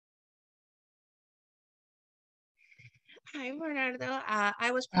Hi, Bernardo.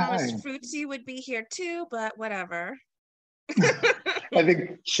 I was promised Hi. Fruitsy would be here too, but whatever. I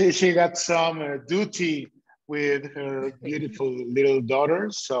think she got some duty with her beautiful little daughter,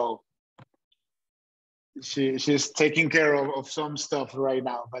 so she's taking care of some stuff right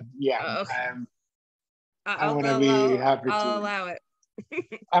now. But yeah, Okay, I'm gonna be happy I'll to allow it.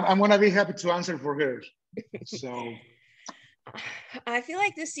 I'm gonna be happy to answer for her. So I feel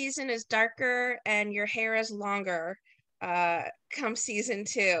like this season is darker and your hair is longer. Come season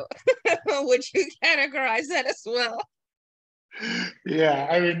two, would you categorize that as well? yeah,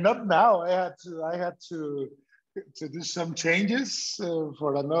 I mean not now. I had to do some changes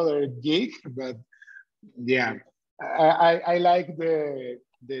for another gig, but yeah, I like the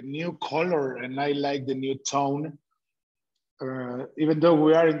new color and I like the new tone. Even though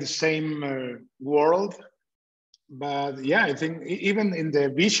we are in the same world, but yeah, I think even in the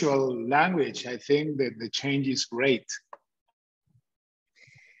visual language, I think that the change is great.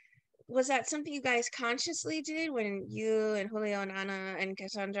 Was that something you guys consciously did when you and Julio and Anna and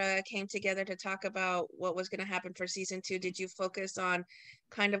Cassandra came together to talk about what was going to happen for season two? Did you focus on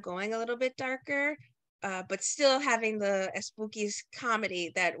kind of going a little bit darker, but still having the Espookys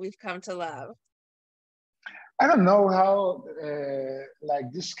comedy that we've come to love? I don't know how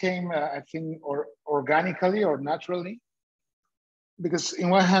like this came, I think, or organically or naturally, because in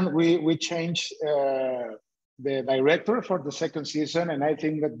one hand we changed the director for the second season, and I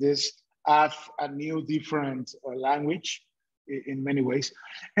think that this adds a new, different language in many ways.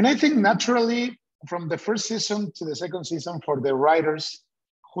 And I think naturally, from the first season to the second season, for the writers,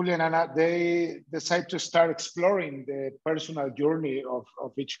 Julia and Anna, they decide to start exploring the personal journey of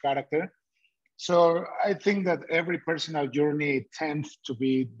each character. So I think that every personal journey tends to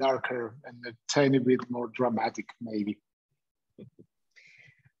be darker and a tiny bit more dramatic, maybe.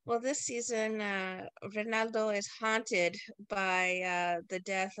 Well, this season, Ronaldo is haunted by the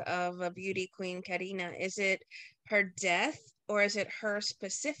death of a beauty queen, Karina. Is it her death, or is it her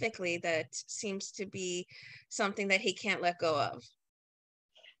specifically that seems to be something that he can't let go of?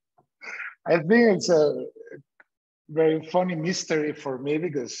 I think it's a very funny mystery for me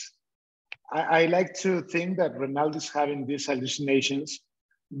because I like to think that Ronaldo is having these hallucinations,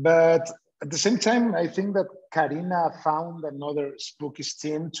 but at the same time, I think that Karina found another spooky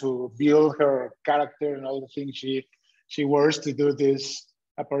team to build her character and all the things she wears to do these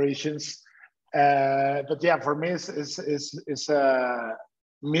apparitions. But yeah, for me, it's a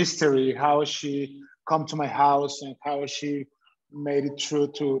mystery how she come to my house and how she made it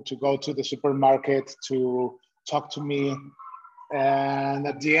through to go to the supermarket to talk to me. And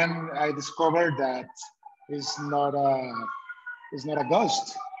at the end, I discovered that it's not a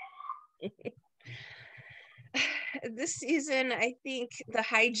ghost. This season, I think the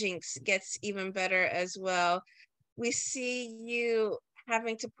hijinks gets even better as well. We see you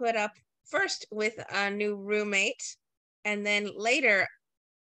having to put up first with a new roommate, and then later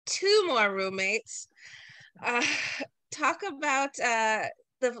two more roommates. Uh, talk about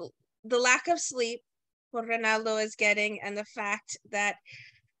the lack of sleep what Ronaldo is getting, and the fact that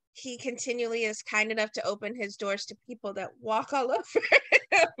he continually is kind enough to open his doors to people that walk all over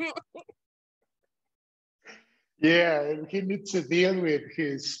him. Yeah, he needs to deal with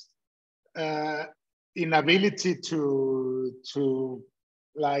his uh, inability to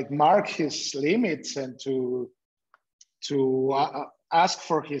like mark his limits and to ask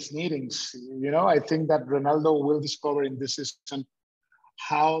for his needings. You know, I think that Ronaldo will discover in this season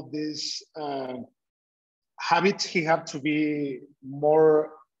how this habit he have to be more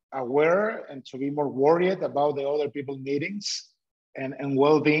aware and to be more worried about the other people needings and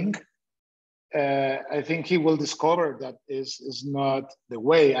well-being. I think he will discover that is not the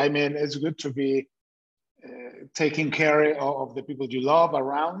way. I mean, it's good to be taking care of the people you love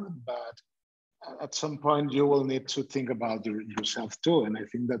around, but at some point you will need to think about yourself too. And I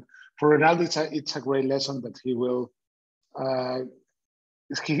think that for Ronaldo, it's a great lesson that uh,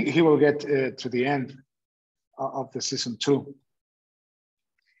 he will get to the end of the season two.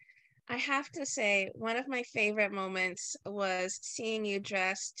 I have to say, one of my favorite moments was seeing you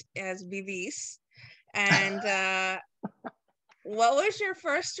dressed as Bibis. And what was your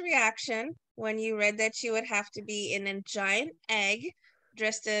first reaction when you read that you would have to be in a giant egg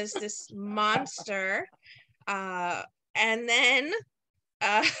dressed as this monster? Uh, and then,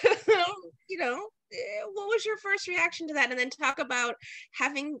 uh, you know, what was your first reaction to that? And then talk about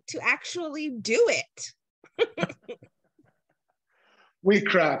having to actually do it. We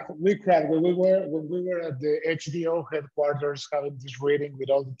cracked when we were at the HBO headquarters having this reading with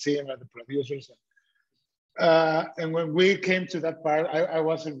all the team and the producers. And when we came to that part, I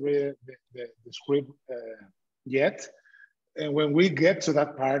wasn't reading the script yet, And when we get to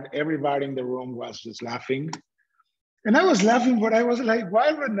that part, everybody in the room was just laughing. And I was laughing, but I was like,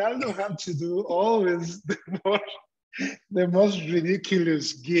 why Ronaldo have to do always the most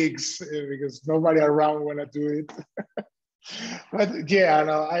ridiculous gigs because nobody around want to do it. But yeah,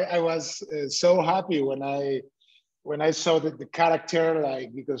 no, I was so happy when I saw that the character,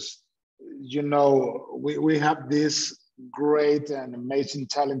 like, because we have this great and amazing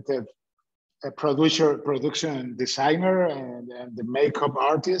talented production designer and the makeup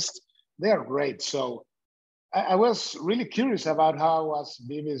artist. They are great. So I was really curious about how was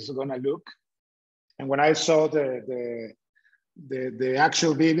Vivis gonna look. And when I saw the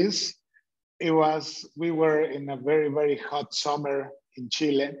actual Vivis, we were in a very, very hot summer in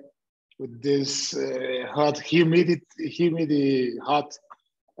Chile with this hot humidity hot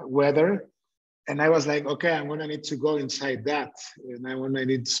weather. And I was like, okay, I'm gonna need to go inside that. And I'm gonna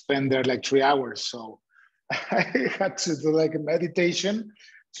need to spend there like 3 hours. So I had to do like a meditation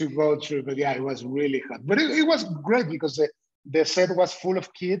to go through, but yeah, it was really hot. But it was great because the set was full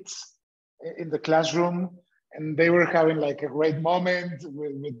of kids in the classroom and they were having like a great moment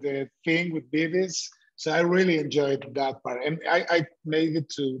with the thing with Beavis. So I really enjoyed that part. And I made it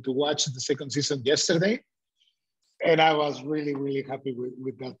to watch the second season yesterday. And I was really, really happy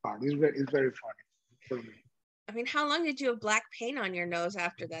with that part. It's very funny for me. I mean, how long did you have black paint on your nose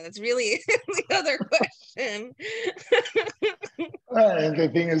after that? That's really the other question. And the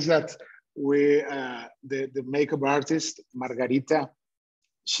thing is that the makeup artist, Margarita,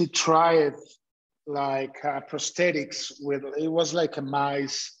 she tried like prosthetics with, it was like a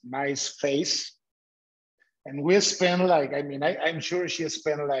mice face. And we spent like, I mean, I'm sure she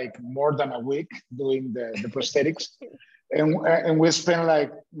spent like more than a week doing the prosthetics. And we spent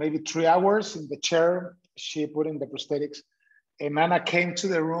like maybe 3 hours in the chair, she put in the prosthetics. And Anna came to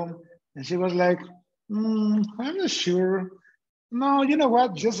the room and she was like, I'm not sure. No, you know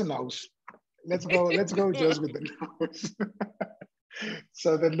what? Just a nose. Let's go just with the nose.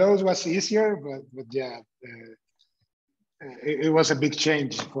 So the nose was easier, but yeah, it was a big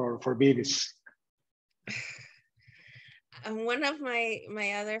change for Beavis. One of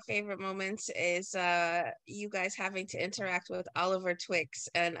my other favorite moments is you guys having to interact with Oliver Twix,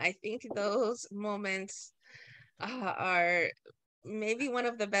 and I think those moments are maybe one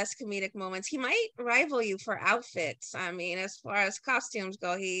of the best comedic moments. He might rival you for outfits. I mean, as far as costumes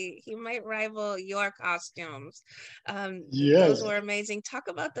go, he might rival your costumes. Those Yes. were amazing. Talk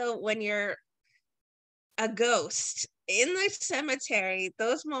about when you're a ghost in the cemetery.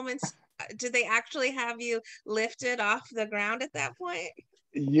 Those moments, did they actually have you lifted off the ground at that point?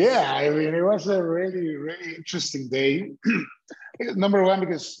 Yeah, I mean, it was a really, really interesting day. Number one,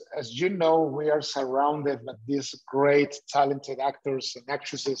 because as you know, we are surrounded by these great, talented actors and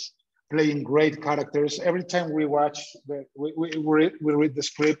actresses playing great characters. Every time we watch, we read the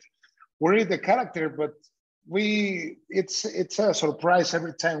script, we read the character, but it's a surprise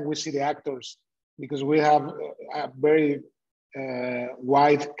every time we see the actors because we have a very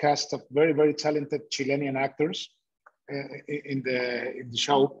wide cast of very, very talented Chilean actors in the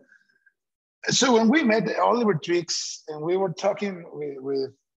show. So when we met Oliver Twix and we were talking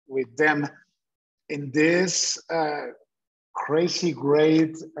with them in this crazy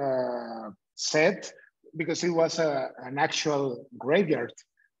great set, because it was an actual graveyard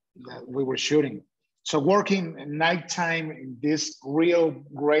that we were shooting. So working at nighttime in this real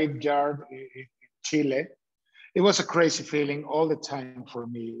graveyard in Chile, it was a crazy feeling all the time for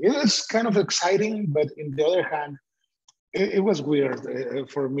me. It was kind of exciting, but in the other hand, it was weird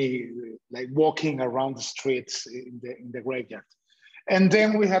for me, like walking around the streets in the graveyard. And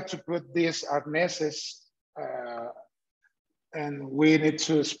then we had to put these harnesses, and we need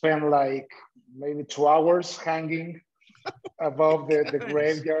to spend like maybe 2 hours hanging above the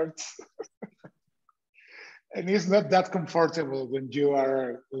graveyard. And it's not that comfortable when you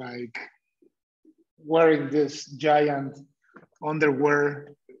are like wearing this giant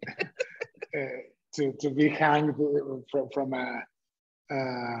underwear to be hanged from a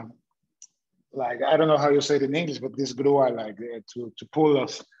like, I don't know how you say it in English, but this grua like to pull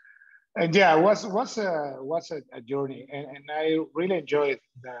us. And yeah, it was a journey, and I really enjoyed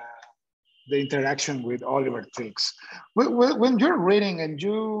the interaction with Oliver Twix. When you're reading and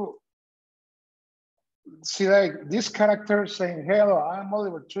you see like this character saying, "Hello, I'm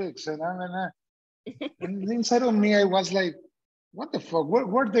Oliver Twix," and inside of me, I was like, "What the fuck?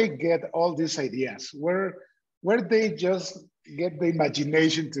 Where they get all these ideas? Where they just get the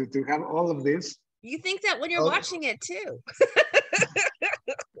imagination to have all of this?" You think that when you're watching it too.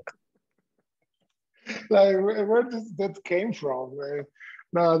 Like, where does that came from?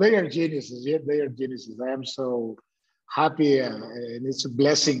 No, they are geniuses. Yeah, they are geniuses. I am so happy, and it's a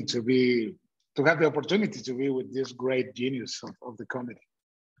blessing to have the opportunity to be with this great genius of the comedy.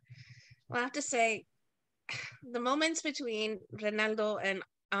 Well, I have to say, the moments between Ronaldo and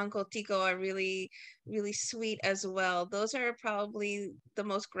Uncle Tico are really, really sweet as well. Those are probably the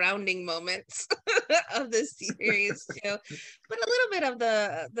most grounding moments of the series too, but a little bit of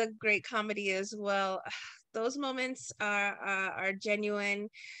the great comedy as well. Those moments are genuine,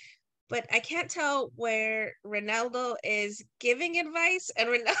 but I can't tell where Ronaldo is giving advice and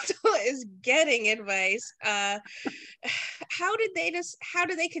Ronaldo is getting advice. How do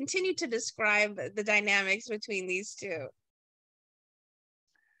they continue to describe the dynamics between these two?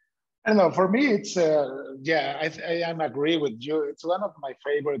 I don't know. For me, it's yeah. I am agree with you. It's one of my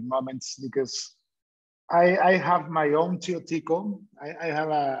favorite moments because I have my own Tio Tico. I have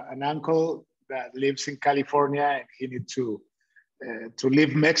an uncle that lives in California, and he need to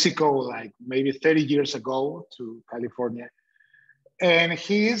leave Mexico like maybe 30 years ago to California. And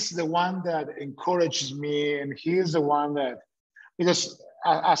he is the one that encourages me, and he is the one that, because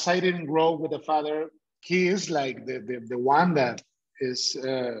as I didn't grow with a father, he is like the one that is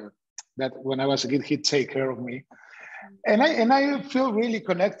that when I was a kid, he'd take care of me. And I feel really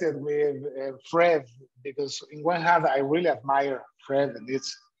connected with Fred, because in one hand I really admire Fred, and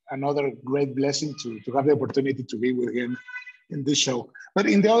it's another great blessing to have the opportunity to be with him in this show. But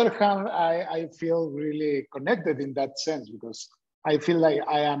in the other hand, I feel really connected in that sense, because I feel like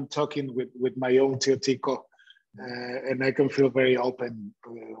I am talking with my own Tio Tico, and I can feel very open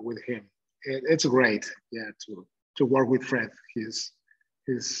with him. It's great, yeah, to work with Fred. He's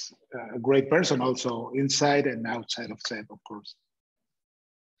a great person, also inside and outside of set, of course.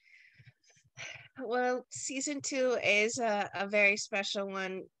 Well, season 2 is a very special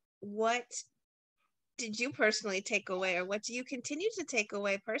one. What did you personally take away, or what do you continue to take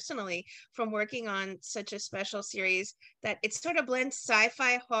away personally from working on such a special series that it sort of blends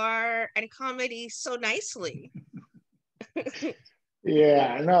sci-fi, horror, and comedy so nicely?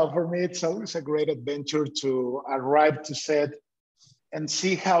 Yeah, no, for me, it's always a great adventure to arrive to set and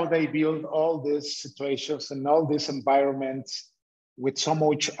see how they build all these situations and all these environments with so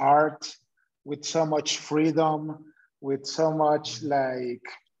much art, with so much freedom, with so much like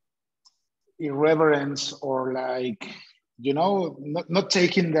irreverence, or like, not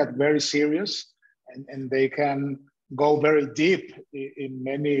taking that very serious. And they can go very deep in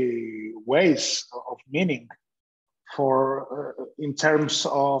many ways of meaning for in terms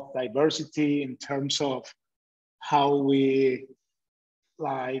of diversity, in terms of how we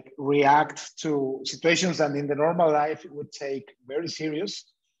like react to situations that in the normal life it would take very serious,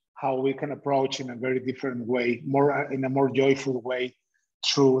 how we can approach in a very different way, more in a more joyful way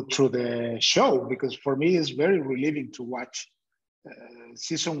through the show. Because for me it's very relieving to watch.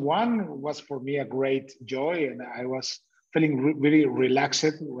 Season 1 was for me a great joy, and I was feeling really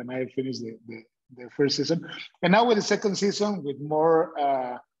relaxed when I finished the first season. And now with the second season, with more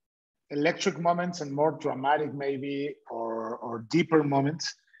electric moments and more dramatic maybe, or deeper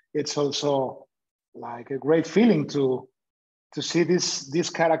moments, it's also like a great feeling to see these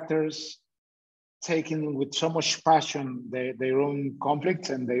characters taking with so much passion their own conflicts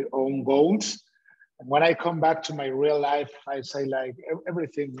and their own goals. And when I come back to my real life, I say like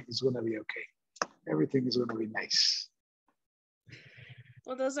everything is going to be okay. Everything is going to be nice.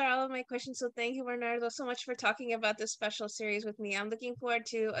 Well, those are all of my questions. So thank you, Bernardo, so much for talking about this special series with me. I'm looking forward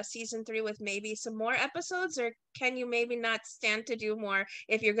to a season 3 with maybe some more episodes, or can you maybe not stand to do more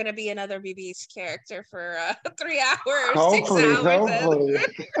if you're going to be another BB's character for 3 hours, Hopefully, 6 hours? hopefully.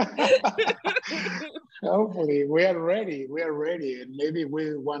 Hopefully, we are ready. We are ready. And maybe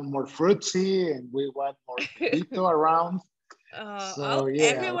we want more fruity, and we want more Pepito around. So yeah,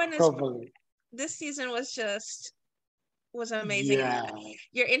 everyone is, hopefully. this season was amazing. Yeah.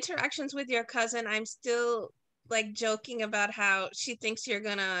 Your interactions with your cousin, I'm still like joking about how she thinks you're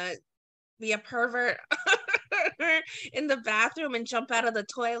gonna be a pervert in the bathroom and jump out of the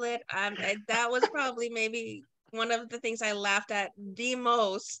toilet. That was probably maybe one of the things I laughed at the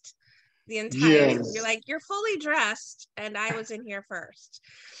most the entire season. Yes. You're like, you're fully dressed and I was in here first.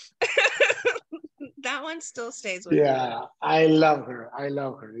 That one still stays with me. Yeah, I love her. I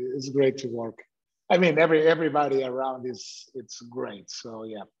love her. It's great to work. I mean, everybody around it's great. So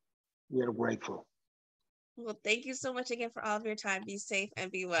yeah, we are grateful. Well, thank you so much again for all of your time. Be safe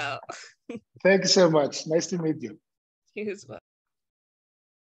and be well. Thank you so much. Nice to meet you. You as well.